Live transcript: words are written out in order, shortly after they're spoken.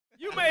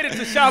You made it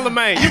to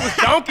Charlemagne. You was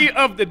donkey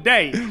of the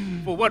day.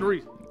 For what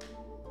reason?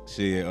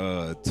 Shit,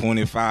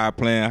 25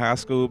 playing high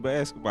school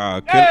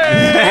basketball.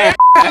 Hey,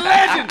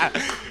 legend.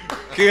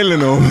 Killing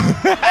them.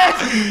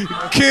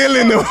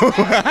 Killing them.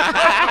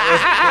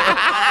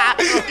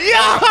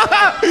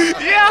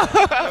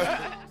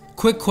 Yeah.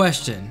 Quick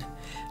question.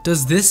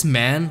 Does this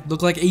man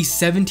look like a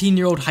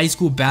 17-year-old high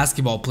school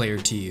basketball player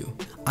to you?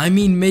 I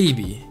mean,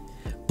 maybe.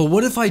 But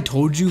what if I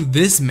told you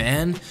this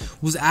man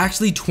was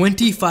actually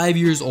 25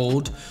 years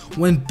old,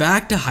 went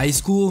back to high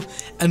school,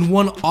 and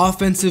won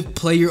Offensive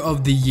Player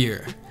of the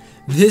Year?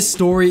 This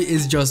story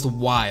is just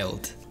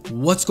wild.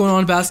 What's going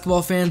on,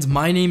 basketball fans?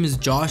 My name is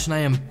Josh and I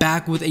am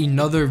back with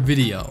another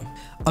video.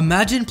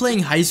 Imagine playing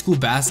high school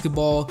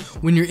basketball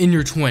when you're in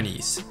your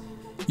 20s.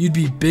 You'd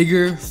be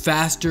bigger,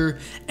 faster,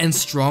 and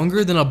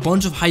stronger than a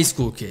bunch of high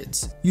school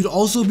kids. You'd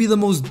also be the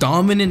most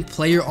dominant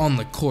player on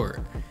the court.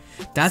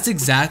 That's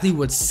exactly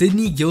what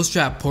Sidney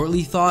Gilstrap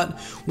Portley thought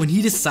when he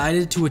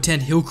decided to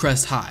attend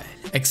Hillcrest High.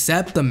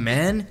 Except the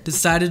man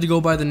decided to go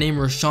by the name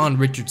Rashawn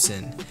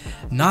Richardson.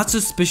 Not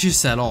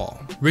suspicious at all.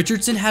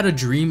 Richardson had a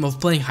dream of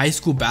playing high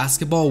school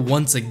basketball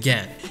once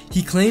again.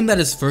 He claimed that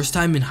his first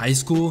time in high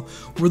school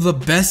were the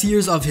best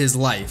years of his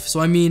life. So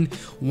I mean,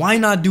 why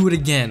not do it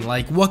again?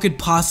 Like, what could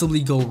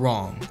possibly go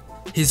wrong?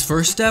 His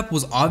first step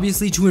was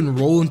obviously to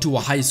enroll into a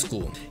high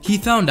school. He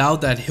found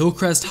out that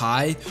Hillcrest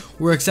High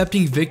were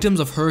accepting victims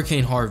of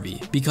Hurricane Harvey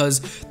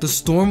because the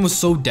storm was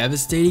so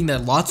devastating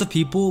that lots of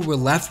people were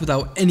left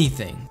without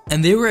anything,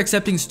 and they were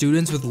accepting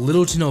students with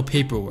little to no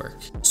paperwork.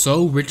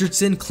 So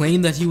Richardson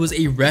claimed that he was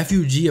a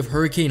refugee of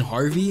Hurricane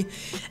Harvey,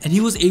 and he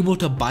was able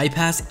to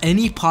bypass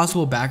any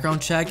possible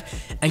background check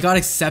and got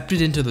accepted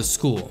into the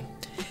school.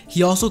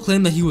 He also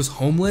claimed that he was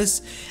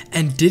homeless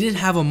and didn't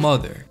have a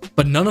mother,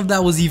 but none of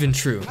that was even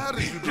true. How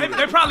did you do that?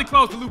 They probably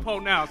closed the loophole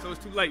now, so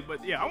it's too late.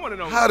 But yeah, I want to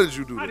know. How did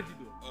you do How that? did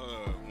you do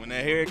it? When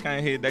that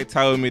hurricane hit, they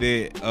told me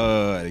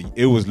that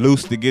it was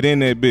loose to get in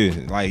that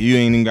bitch. Like, you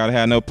ain't even gotta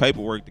have no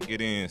paperwork to get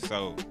in.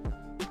 So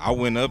I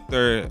went up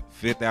there,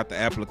 filled out the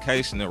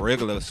application, the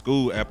regular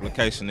school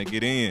application to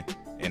get in,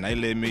 and they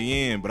let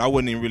me in, but I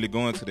wasn't even really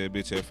going to that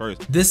bitch at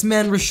first. This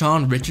man,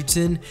 Rashawn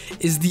Richardson,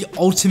 is the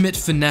ultimate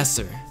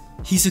finesser.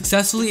 He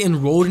successfully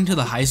enrolled into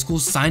the high school,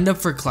 signed up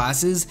for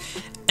classes,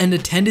 and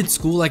attended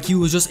school like he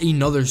was just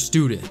another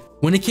student.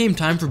 When it came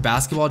time for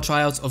basketball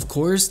tryouts, of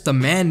course, the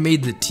man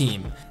made the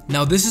team.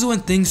 Now this is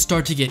when things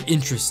start to get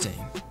interesting.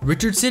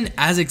 Richardson,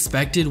 as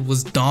expected,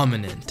 was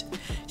dominant.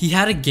 He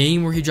had a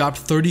game where he dropped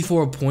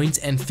 34 points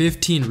and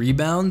 15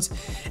 rebounds,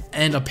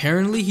 and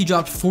apparently he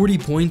dropped 40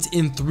 points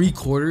in 3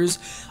 quarters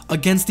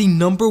against the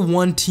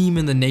 #1 team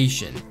in the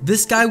nation.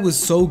 This guy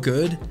was so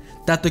good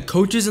that the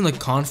coaches in the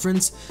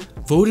conference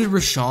voted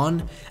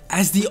Rashawn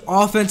as the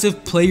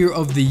Offensive Player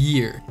of the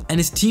Year, and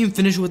his team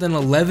finished with an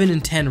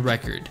 11-10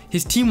 record.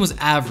 His team was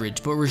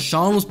average, but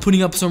Rashawn was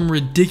putting up some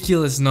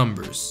ridiculous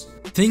numbers.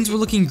 Things were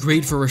looking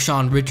great for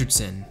Rashawn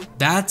Richardson.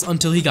 That's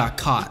until he got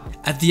caught.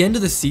 At the end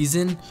of the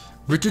season,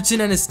 Richardson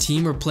and his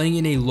team were playing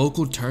in a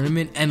local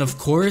tournament, and of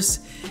course,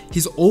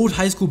 his old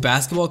high school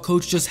basketball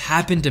coach just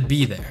happened to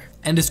be there.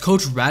 And his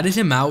coach ratted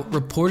him out,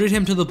 reported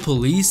him to the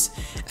police,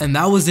 and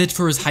that was it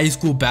for his high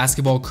school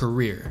basketball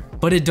career.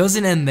 But it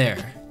doesn't end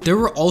there. There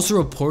were also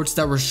reports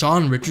that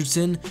Rashawn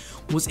Richardson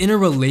was in a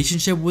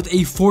relationship with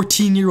a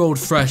 14-year-old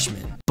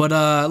freshman. But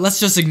let's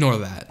just ignore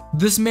that.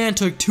 This man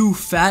took 2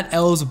 fat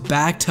L's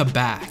back to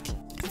back.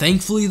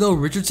 Thankfully though,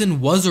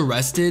 Richardson was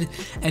arrested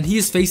and he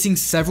is facing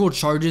several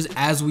charges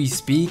as we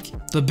speak.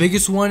 The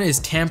biggest one is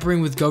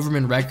tampering with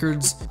government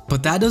records,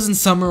 but that doesn't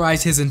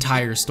summarize his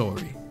entire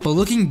story. But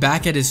looking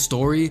back at his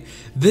story,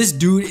 this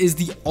dude is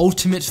the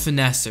ultimate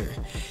finesser.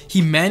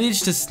 He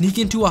managed to sneak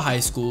into a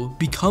high school,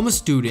 become a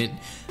student,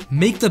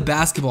 make the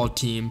basketball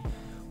team,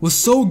 was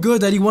so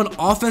good that he won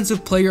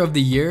Offensive Player of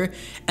the Year,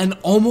 and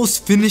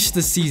almost finished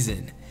the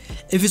season.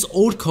 If his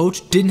old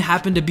coach didn't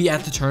happen to be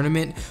at the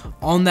tournament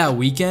on that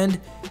weekend,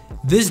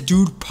 this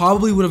dude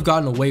probably would have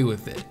gotten away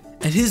with it.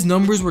 And his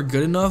numbers were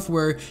good enough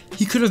where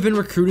he could have been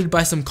recruited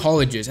by some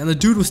colleges, and the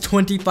dude was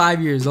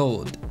 25 years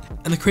old.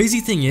 And the crazy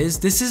thing is,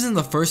 this isn't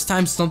the first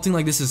time something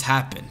like this has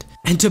happened.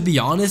 And to be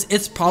honest,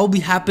 it's probably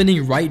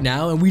happening right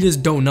now and we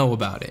just don't know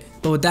about it.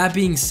 But with that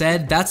being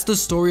said, that's the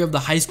story of the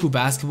high school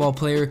basketball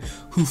player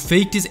who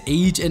faked his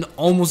age and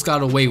almost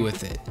got away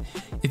with it.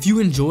 If you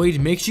enjoyed,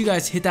 make sure you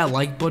guys hit that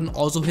like button,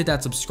 also hit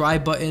that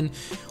subscribe button.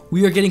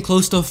 We are getting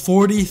close to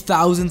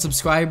 40,000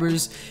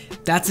 subscribers.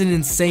 That's an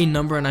insane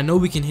number and I know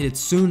we can hit it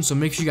soon, so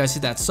make sure you guys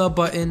hit that sub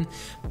button.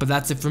 But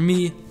that's it for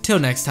me. Till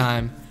next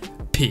time,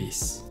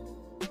 peace.